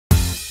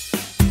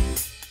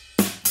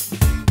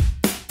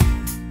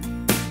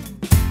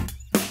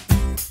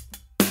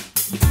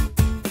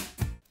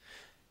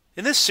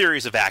In this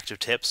series of active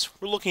tips,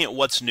 we're looking at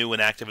what's new in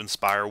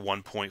ActivInspire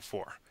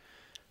 1.4.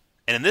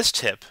 And in this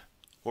tip,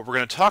 what we're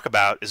going to talk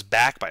about is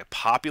back by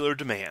popular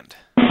demand.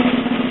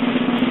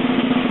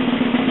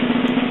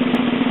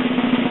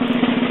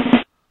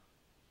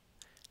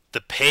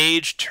 The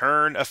page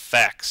turn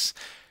effects.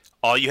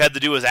 All you had to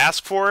do was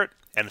ask for it,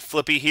 and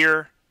Flippy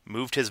here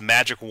moved his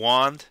magic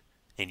wand,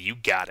 and you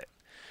got it.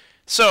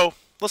 So,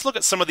 let's look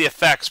at some of the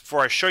effects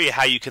before I show you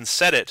how you can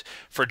set it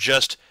for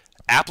just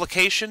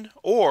application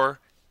or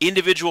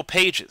individual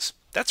pages.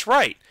 That's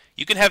right.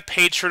 You can have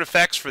page turn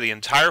effects for the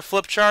entire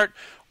flip chart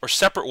or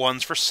separate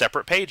ones for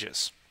separate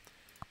pages.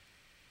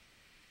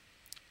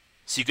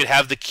 So you could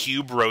have the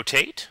cube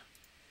rotate,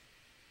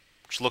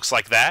 which looks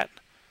like that,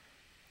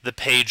 the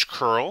page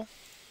curl,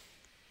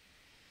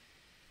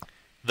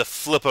 the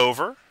flip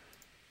over,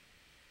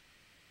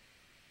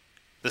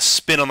 the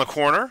spin on the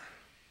corner,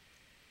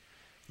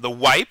 the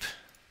wipe,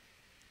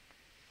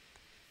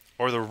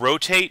 or the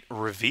rotate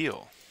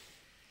reveal.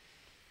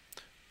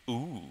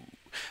 Ooh.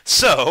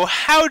 So,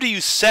 how do you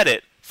set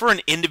it for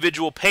an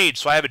individual page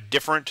so I have a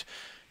different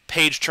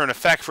page turn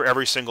effect for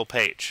every single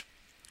page?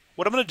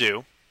 What I'm going to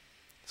do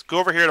is go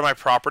over here to my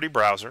property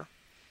browser,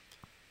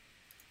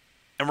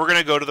 and we're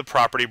going to go to the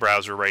property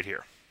browser right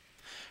here.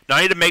 Now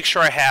I need to make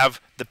sure I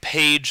have the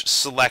page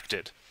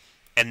selected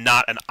and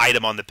not an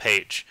item on the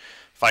page.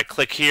 If I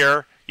click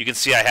here, you can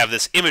see I have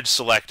this image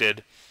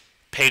selected.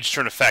 Page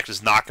turn effect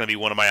is not going to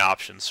be one of my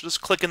options. So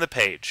just click in the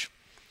page.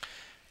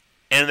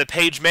 And in the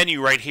page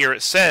menu right here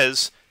it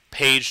says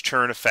page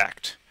turn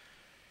effect.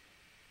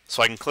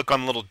 So I can click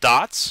on the little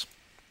dots.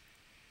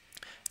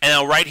 And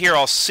now right here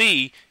I'll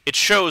see it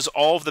shows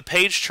all of the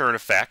page turn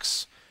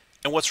effects.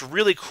 And what's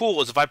really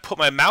cool is if I put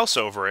my mouse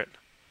over it,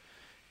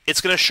 it's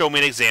going to show me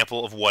an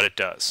example of what it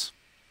does.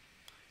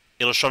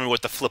 It'll show me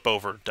what the flip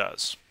over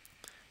does.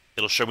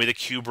 It'll show me the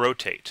cube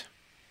rotate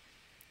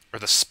or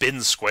the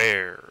spin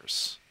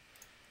squares.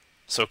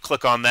 So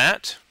click on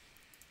that,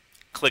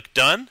 click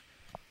done,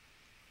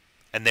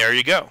 and there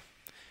you go.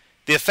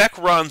 The effect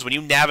runs when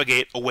you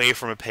navigate away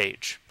from a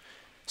page.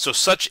 So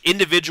such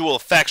individual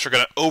effects are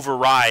going to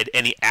override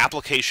any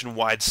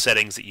application-wide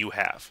settings that you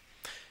have.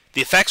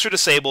 The effects are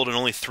disabled in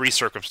only four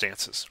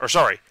circumstances.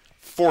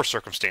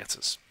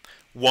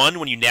 One,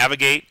 when you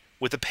navigate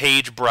with the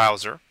page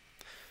browser.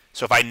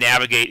 So if I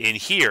navigate in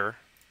here,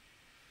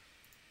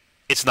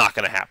 it's not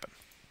going to happen.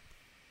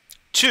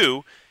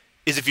 Two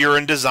is if you're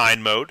in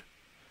design mode,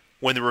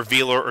 when the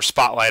revealer or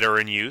spotlight are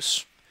in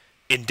use,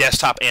 in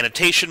desktop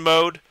annotation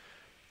mode,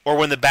 or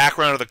when the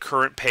background of the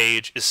current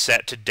page is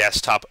set to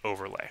desktop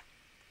overlay.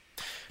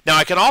 Now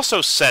I can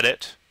also set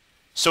it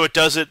so it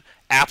does it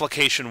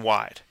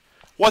application-wide.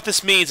 What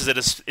this means is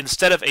that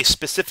instead of a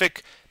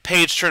specific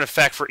page turn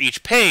effect for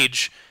each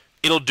page,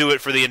 it'll do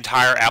it for the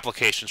entire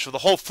application. So the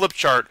whole flip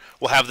chart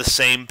will have the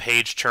same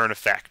page turn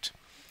effect.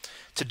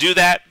 To do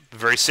that,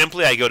 very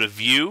simply, I go to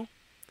View,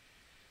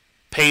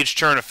 Page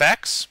Turn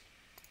Effects,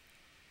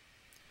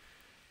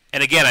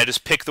 and again, I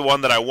just pick the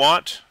one that I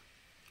want.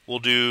 We'll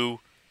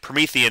do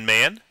Promethean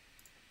Man,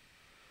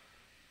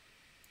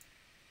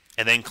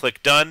 and then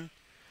click Done,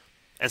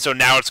 and so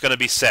now it's going to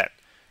be set.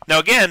 Now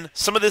again,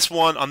 some of this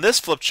one on this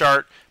flip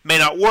chart may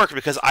not work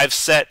because I've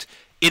set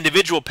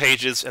individual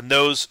pages and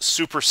those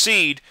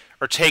supersede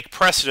or take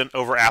precedent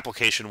over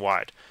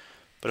application-wide.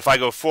 But if I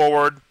go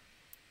forward,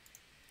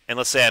 and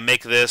let's say I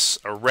make this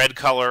a red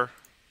color,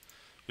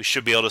 we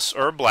should be able to,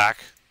 or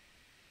black.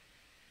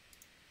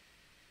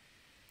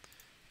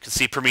 You can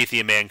see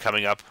Promethean Man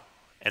coming up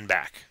and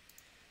back.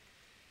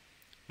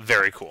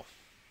 Very cool.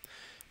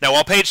 Now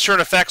while page turn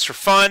effects are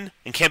fun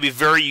and can be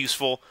very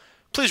useful,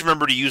 please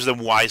remember to use them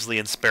wisely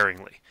and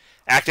sparingly.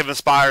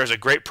 ActivInspire is a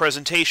great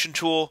presentation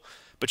tool,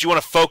 but you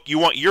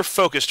want your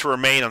focus to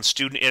remain on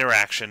student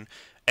interaction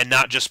and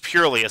not just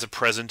purely as a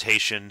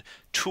presentation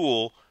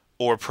tool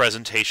or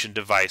presentation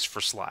device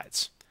for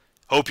slides.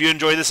 Hope you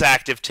enjoy this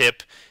active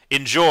tip.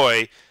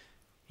 Enjoy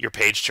your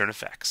page turn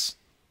effects.